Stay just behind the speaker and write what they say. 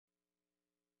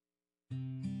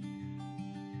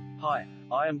Hi,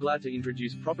 I am glad to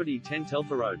introduce property 10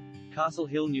 Telfer Road, Castle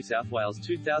Hill, New South Wales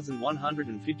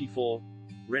 2154.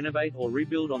 Renovate or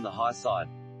rebuild on the high side.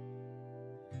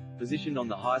 Positioned on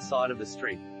the high side of the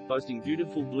street, boasting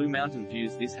beautiful blue mountain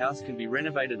views, this house can be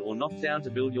renovated or knocked down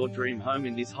to build your dream home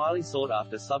in this highly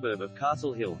sought-after suburb of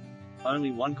Castle Hill.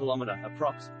 Only 1 kilometre,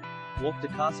 approx. Walk to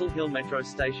Castle Hill Metro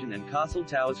Station and Castle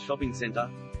Towers Shopping Centre.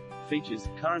 Features: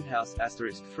 current house,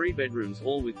 * 3 bedrooms,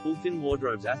 all with built-in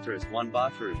wardrobes, * 1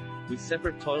 bathroom, with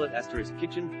separate toilet, *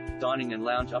 kitchen, dining and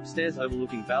lounge upstairs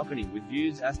overlooking balcony with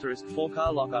views, * 4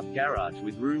 car lock-up, garage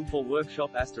with room for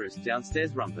workshop, *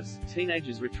 downstairs rumpus,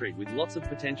 teenagers retreat with lots of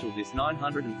potential. This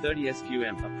 930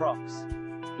 SQM,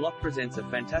 approx. block presents a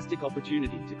fantastic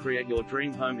opportunity to create your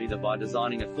dream home either by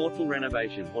designing a thoughtful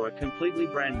renovation or a completely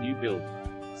brand new build.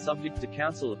 Subject to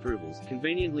council approvals,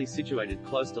 conveniently situated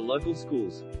close to local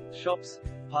schools, shops,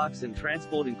 parks and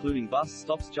transport including bus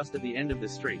stops just at the end of the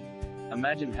street.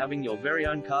 Imagine having your very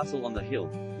own castle on the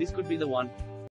hill. This could be the one.